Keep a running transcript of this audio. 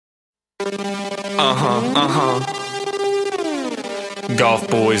Golf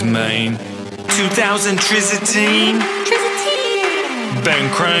Boys, Maine. 2000 Trizatine. Ben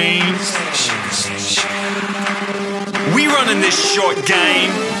Crane. We running this short game.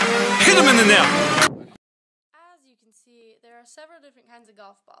 Hit him in the net. As you can see, there are several different kinds of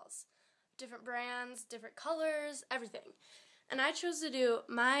golf balls. Different brands, different colors, everything. And I chose to do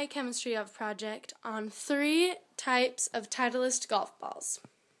my chemistry of project on 3 types of Titleist golf balls.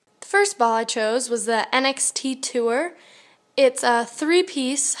 The first ball I chose was the NXT Tour. It's a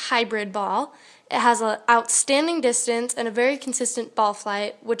 3-piece hybrid ball. It has an outstanding distance and a very consistent ball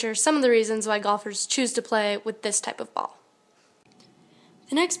flight, which are some of the reasons why golfers choose to play with this type of ball.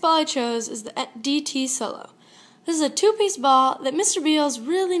 The next ball I chose is the DT Solo. This is a 2-piece ball that Mr. Beals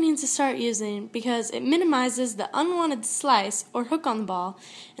really needs to start using because it minimizes the unwanted slice or hook on the ball,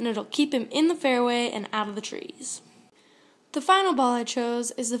 and it'll keep him in the fairway and out of the trees. The final ball I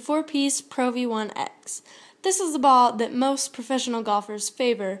chose is the 4-piece Pro V1X. This is the ball that most professional golfers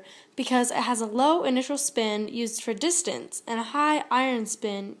favor because it has a low initial spin used for distance and a high iron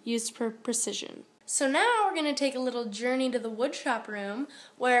spin used for precision. So now we're going to take a little journey to the woodshop room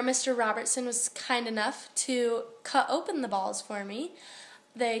where Mr. Robertson was kind enough to cut open the balls for me.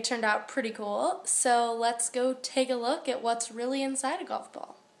 They turned out pretty cool, so let's go take a look at what's really inside a golf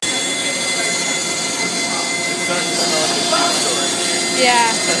ball.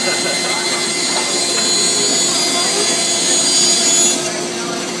 Yeah.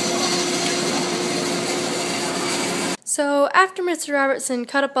 So after Mr. Robertson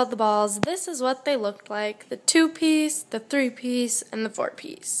cut up all the balls, this is what they looked like: the 2-piece, the 3-piece, and the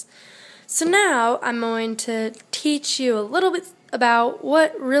 4-piece. So now I'm going to teach you a little bit about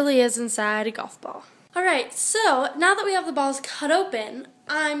what really is inside a golf ball. Alright, so now that we have the balls cut open,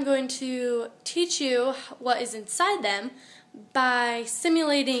 I'm going to teach you what is inside them by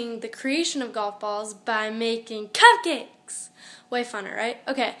simulating the creation of golf balls by making cupcakes. Way funner, right?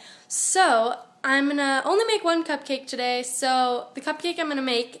 Okay, so I'm going to only make one cupcake today, so the cupcake I'm going to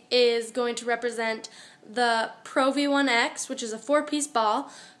make is going to represent the Pro V1X, which is a 4-piece ball.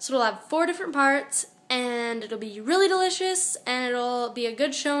 So it'll have 4 different parts, and it'll be really delicious, and it'll be a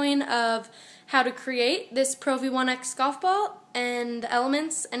good showing of how to create this Pro V1X golf ball and the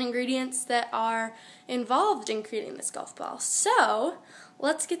elements and ingredients that are involved in creating this golf ball. So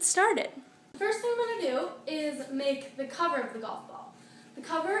let's get started. The first thing I'm going to do is make the cover of the golf ball. The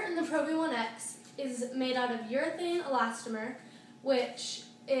cover in the Pro V1X is made out of urethane elastomer, which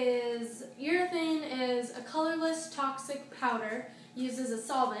is, urethane is a colorless toxic powder used as a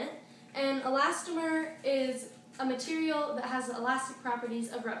solvent, and elastomer is a material that has the elastic properties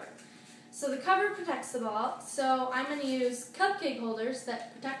of rubber. So the cover protects the ball, so I'm going to use cupcake holders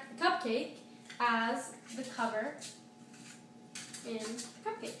that protect the cupcake as the cover in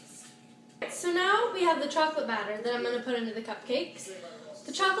cupcakes. So now we have the chocolate batter that I'm going to put into the cupcakes.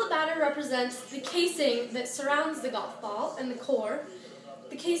 The chocolate batter represents the casing that surrounds the golf ball and the core.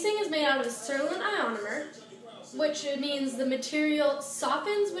 The casing is made out of a Stirling ionomer, which means the material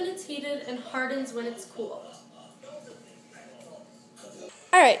softens when it's heated and hardens when it's cool.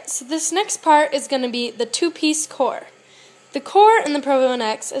 Alright, so this next part is going to be the 2-piece core. The core in the Pro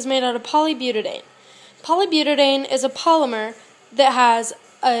V1X is made out of polybutadiene. Polybutadiene is a polymer that has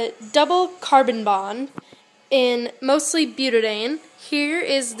a double carbon bond in mostly butadiene. Here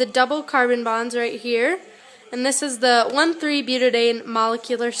is the double carbon bonds right here, and this is the 1,3-butadiene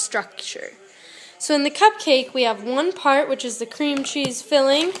molecular structure. So in the cupcake we have one part, which is the cream cheese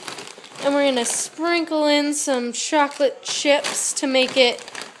filling, and we're going to sprinkle in some chocolate chips to make it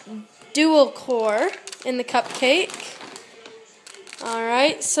dual core in the cupcake.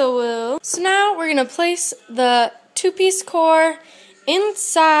 Alright, so now we're going to place the 2-piece core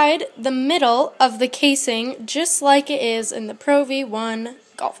inside the middle of the casing, just like it is in the Pro V1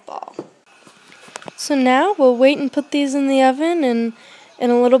 golf ball. So now we'll wait and put these in the oven, and in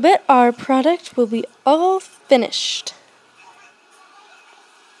a little bit our product will be all finished.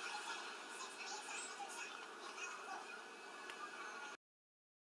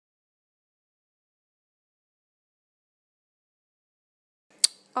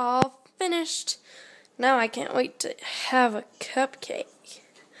 All finished. Now I can't wait to have a cupcake.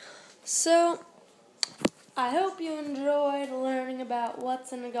 So, I hope you enjoyed learning about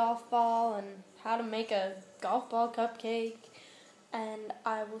what's in a golf ball and how to make a golf ball cupcake. And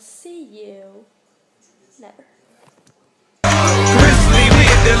I will see you never.